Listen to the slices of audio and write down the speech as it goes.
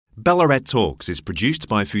Ballarat Talks is produced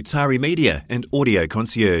by Futari Media and Audio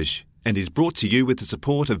Concierge and is brought to you with the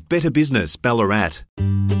support of Better Business Ballarat.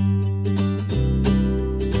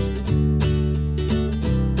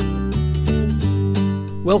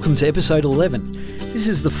 Welcome to episode 11. This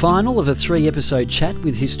is the final of a 3-episode chat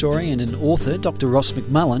with historian and author Dr. Ross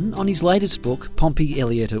McMullen on his latest book, Pompey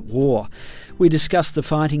Elliott at War. We discuss the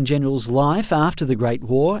fighting general's life after the Great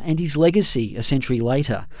War and his legacy a century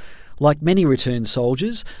later. Like many returned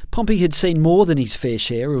soldiers, Pompey had seen more than his fair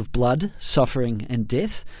share of blood, suffering and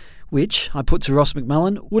death, which, I put to Ross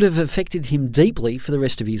McMullen, would have affected him deeply for the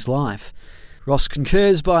rest of his life. Ross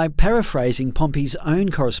concurs by paraphrasing Pompey's own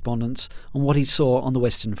correspondence on what he saw on the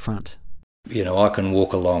Western Front. You know, I can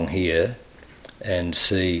walk along here and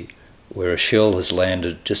see where a shell has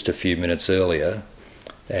landed just a few minutes earlier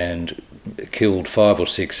and killed 5 or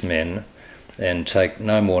 6 men and take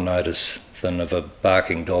no more notice than of a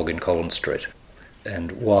barking dog in Collins Street.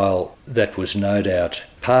 And while that was no doubt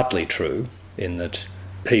partly true, in that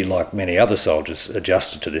he, like many other soldiers,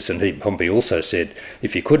 adjusted to this, and Pompey also said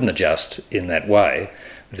if you couldn't adjust in that way,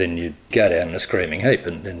 then you'd go down in a screaming heap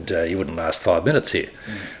and you wouldn't last 5 minutes here.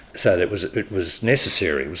 So it was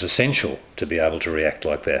necessary, it was essential to be able to react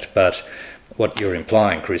like that. But what you're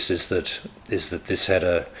implying, Chris, is that this had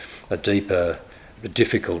a deeper,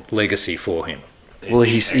 difficult legacy for him. Well,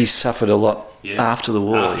 he's suffered a lot after the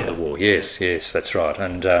war. After the war, yes, that's right.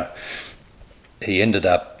 And he ended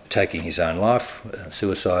up taking his own life,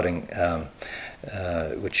 suiciding,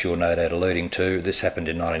 which you're no doubt alluding to. This happened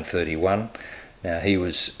in 1931. Now, he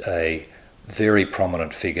was a very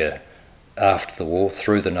prominent figure after the war,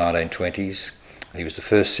 through the 1920s. He was the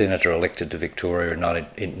first senator elected to Victoria in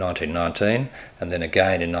 1919, and then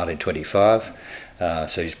again in 1925.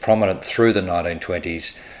 So he's prominent through the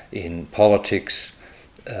 1920s in politics,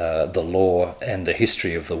 the law and the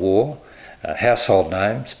history of the war. Household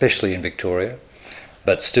name, especially in Victoria.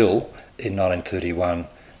 But still, in 1931,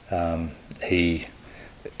 he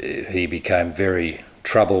became very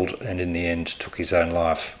troubled and in the end took his own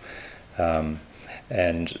life.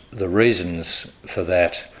 And the reasons for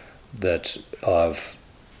that I've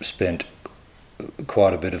spent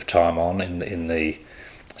quite a bit of time on in the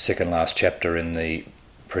second last chapter in the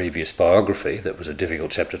previous biography. That was a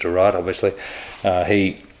difficult chapter to write, obviously.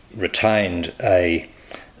 He retained a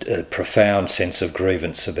profound sense of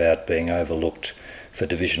grievance about being overlooked for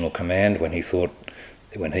divisional command when he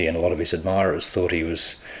and a lot of his admirers thought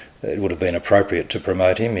it would have been appropriate to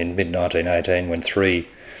promote him in mid-1918 when 3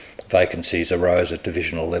 vacancies arose at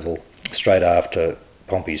divisional level straight after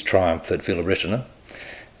Pompey's triumph at Villa-Retina.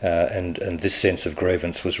 And this sense of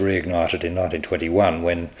grievance was reignited in 1921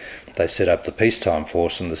 when they set up the peacetime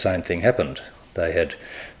force, and the same thing happened. They had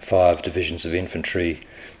 5 divisions of infantry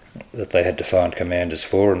that they had to find commanders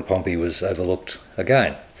for, and Pompey was overlooked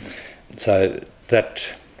again. So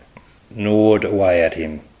that gnawed away at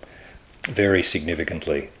him very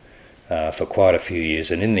significantly for quite a few years,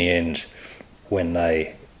 and in the end, when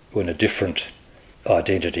a different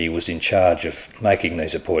identity was in charge of making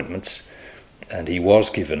these appointments, and he was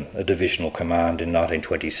given a divisional command in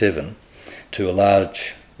 1927, to a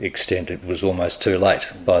large extent it was almost too late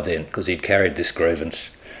by then, because he'd carried this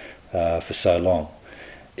grievance for so long.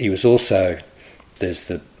 He was also, there's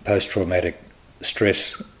the post-traumatic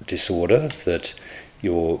stress disorder that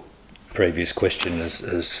your previous question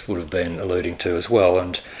would have been alluding to as well,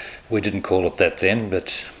 and we didn't call it that then,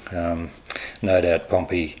 but no doubt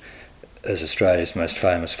Pompey, as Australia's most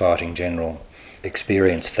famous fighting general,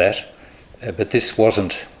 experienced that. But this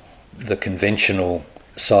wasn't the conventional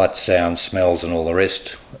sights, sounds, smells and all the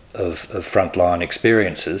rest of frontline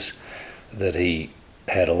experiences that he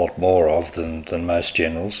had a lot more of than most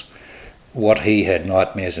generals. What he had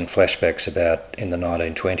nightmares and flashbacks about in the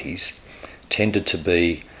 1920s tended to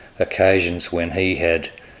be occasions when he had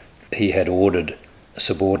ordered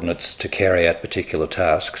subordinates to carry out particular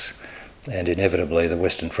tasks, and inevitably, the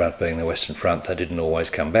Western Front being the Western Front, they didn't always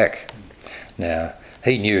come back. Now,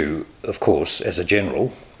 he knew, of course, as a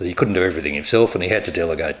general, that he couldn't do everything himself, and he had to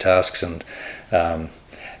delegate tasks, and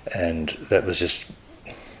that was just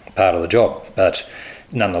part of the job. But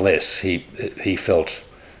nonetheless, he felt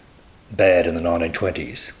bad in the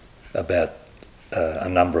 1920s about a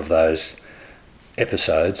number of those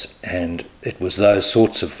episodes, and it was those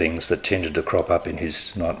sorts of things that tended to crop up in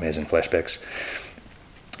his nightmares and flashbacks.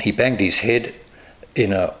 He banged his head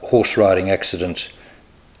in a horse riding accident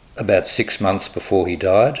about 6 months before he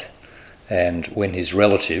died, and when his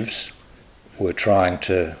relatives were trying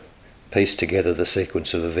to piece together the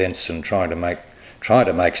sequence of events and trying to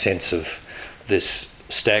make sense of this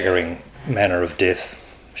staggering manner of death,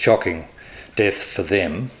 shocking death for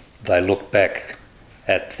them, they looked back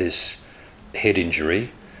at this head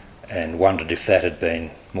injury and wondered if that had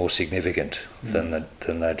been more significant than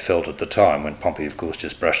they'd felt at the time, when Pompey, of course,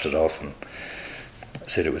 just brushed it off and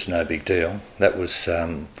said it was no big deal. That was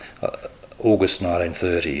August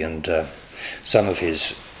 1930, and some of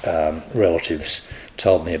his relatives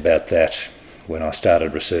told me about that when I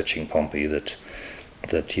started researching Pompey, that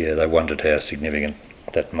they wondered how significant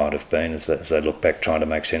that might have been as they look back trying to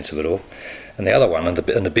make sense of it all. And the other one, and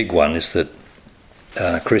the big one, is that,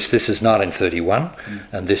 Chris, this is 1931,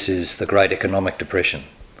 and this is the Great Economic Depression.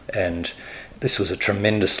 And this was a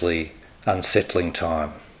tremendously unsettling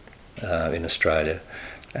time in Australia,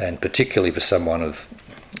 and particularly for someone of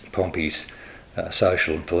Pompey's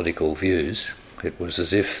social and political views. It was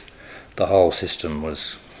as if the whole system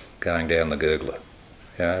was going down the gurgler.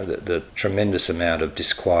 You know, the tremendous amount of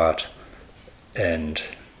disquiet and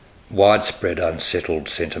widespread unsettled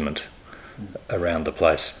sentiment around the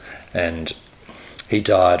place. And he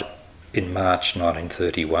died in March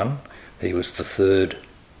 1931. He was the third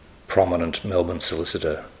prominent Melbourne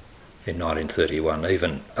solicitor in 1931,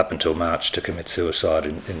 even up until March, to commit suicide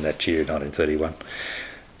in that year, 1931.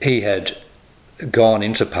 He had gone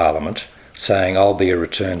into Parliament saying, "I'll be a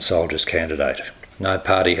returned soldiers candidate. No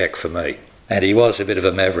party hack for me." And he was a bit of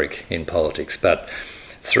a maverick in politics, but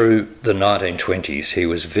through the 1920s he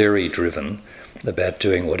was very driven about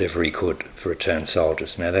doing whatever he could for returned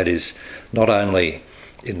soldiers. Now, that is not only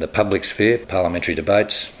in the public sphere, parliamentary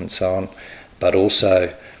debates and so on, but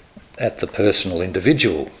also at the personal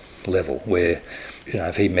individual level, where, you know,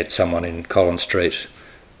 if he met someone in Collins Street,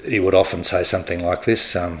 he would often say something like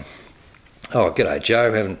this: "Oh, g'day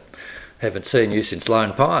Joe, haven't seen you since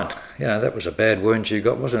Lone Pine. You know, that was a bad wound you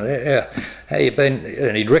got, wasn't it? How you been?"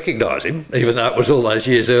 And he'd recognise him, even though it was all those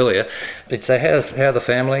years earlier. He'd say, "How the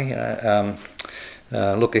family?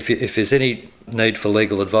 Look, if there's any need for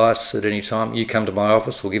legal advice at any time, you come to my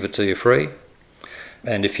office, we'll give it to you free.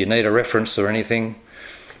 And if you need a reference or anything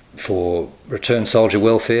for returned soldier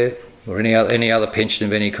welfare or any other pension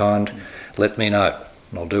of any kind, let me know,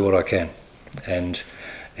 and I'll do what I can." And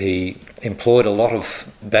he employed a lot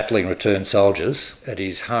of battling returned soldiers at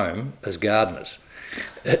his home as gardeners,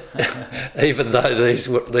 even though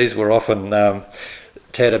these were often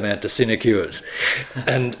tantamount to sinecures.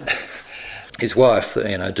 And his wife,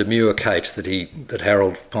 you know, demure Kate, that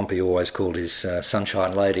Harold Pompey always called his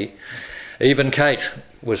sunshine lady, even Kate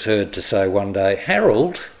was heard to say one day,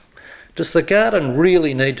 "Harold, does the garden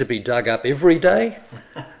really need to be dug up every day?"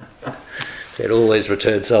 He had all these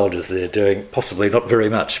returned soldiers there doing possibly not very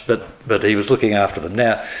much, but he was looking after them.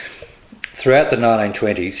 Now, throughout the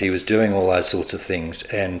 1920s, he was doing all those sorts of things,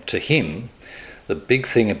 and to him, the big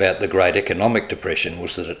thing about the Great Economic Depression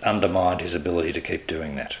was that it undermined his ability to keep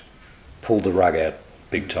doing that, pulled the rug out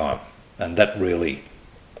big time, and that really,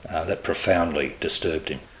 that profoundly disturbed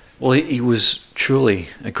him. Well, he was truly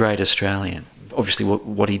a great Australian. Obviously,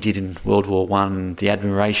 what he did in World War I, the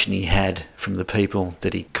admiration he had from the people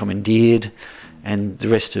that he commandeered and the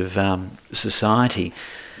rest of society.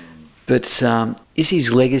 But is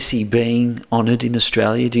his legacy being honoured in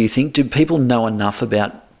Australia, do you think? Do people know enough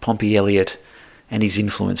about Pompey Elliott and his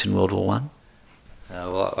influence in World War I?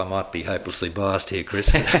 Well, I might be hopelessly biased here,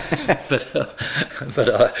 Chris, but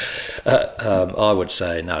I would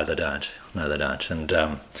say no, they don't. No, they don't. And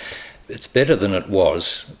it's better than it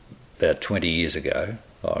was about 20 years ago,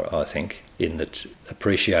 I think, in that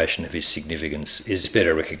appreciation of his significance is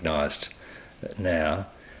better recognised now.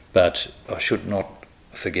 But I should not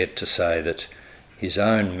forget to say that his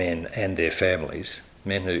own men and their families,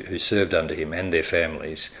 men who served under him and their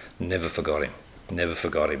families, never forgot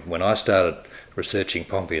him. When I started researching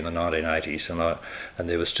Pompey in the 1980s, and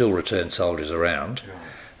there were still returned soldiers around,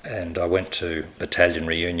 and I went to battalion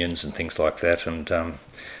reunions and things like that, and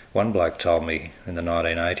one bloke told me in the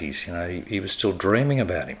 1980s, you know, he was still dreaming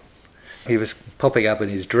about him. He was popping up in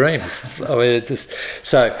his dreams. I mean, it's just,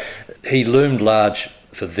 so he loomed large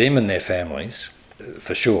for them and their families,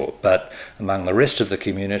 for sure, but among the rest of the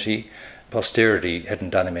community, posterity hadn't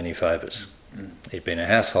done him any favours. He'd been a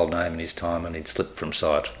household name in his time, and he'd slipped from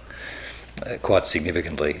sight quite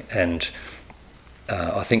significantly. And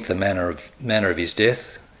I think the manner of his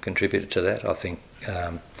death contributed to that. I think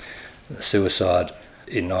suicide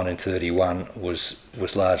in 1931 was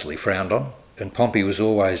largely frowned on, and Pompey was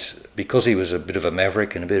always, because he was a bit of a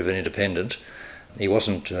maverick and a bit of an independent, he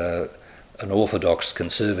wasn't an orthodox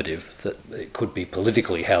conservative that it could be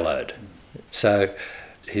politically hallowed. So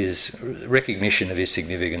his recognition of his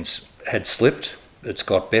significance had slipped. It's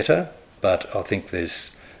got better, but I think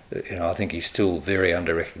I think he's still very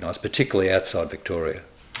under-recognised, particularly outside Victoria.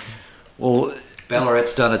 Well,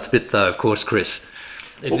 Ballarat's done its bit though, of course, Chris.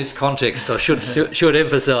 In this context, I should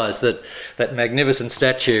emphasise that magnificent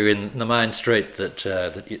statue in the main street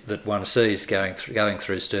that one sees going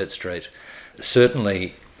through Sturt Street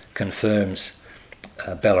certainly confirms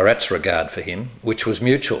Ballarat's regard for him, which was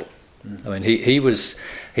mutual. I mean, he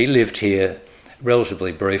lived here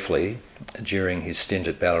relatively briefly during his stint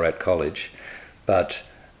at Ballarat College, but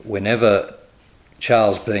whenever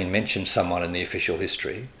Charles Bean mentioned someone in the official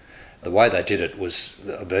history, the way they did it was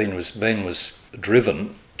Bean was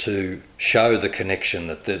driven to show the connection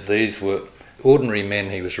that these were ordinary men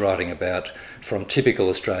he was writing about from typical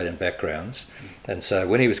Australian backgrounds. And so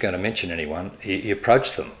when he was going to mention anyone, he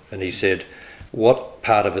approached them and he said, what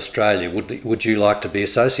part of Australia would you like to be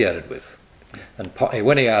associated with? And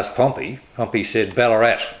when he asked Pompey said,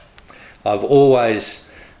 Ballarat. I've always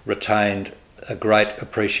retained a great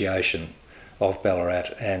appreciation of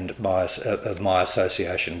Ballarat and of my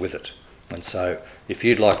association with it. And so if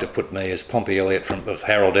you'd like to put me as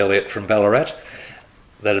Harold Elliott from Ballarat,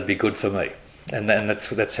 that'd be good for me. And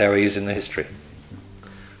that's how he is in the history.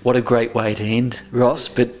 What a great way to end, Ross,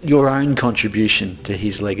 but your own contribution to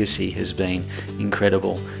his legacy has been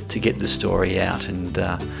incredible to get the story out, and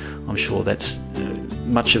I'm sure that's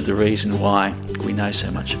much of the reason why we know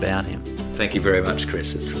so much about him. Thank you very much,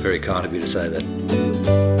 Chris. It's very kind of you to say that.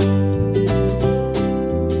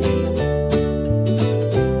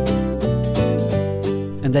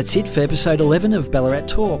 And that's it for episode 11 of Ballarat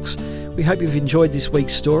Talks. We hope you've enjoyed this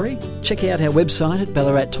week's story. Check out our website at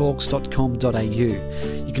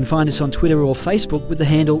ballarattalks.com.au. You can find us on Twitter or Facebook with the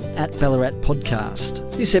handle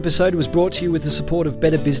 @BallaratPodcast. This episode was brought to you with the support of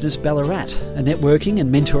Better Business Ballarat, a networking and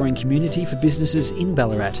mentoring community for businesses in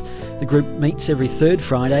Ballarat. The group meets every third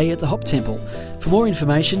Friday at the Hop Temple. For more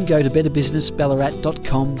information, go to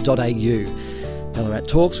betterbusinessballarat.com.au. Ballarat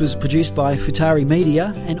Talks was produced by Futari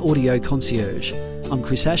Media and Audio Concierge. I'm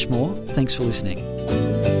Chris Ashmore. Thanks for listening.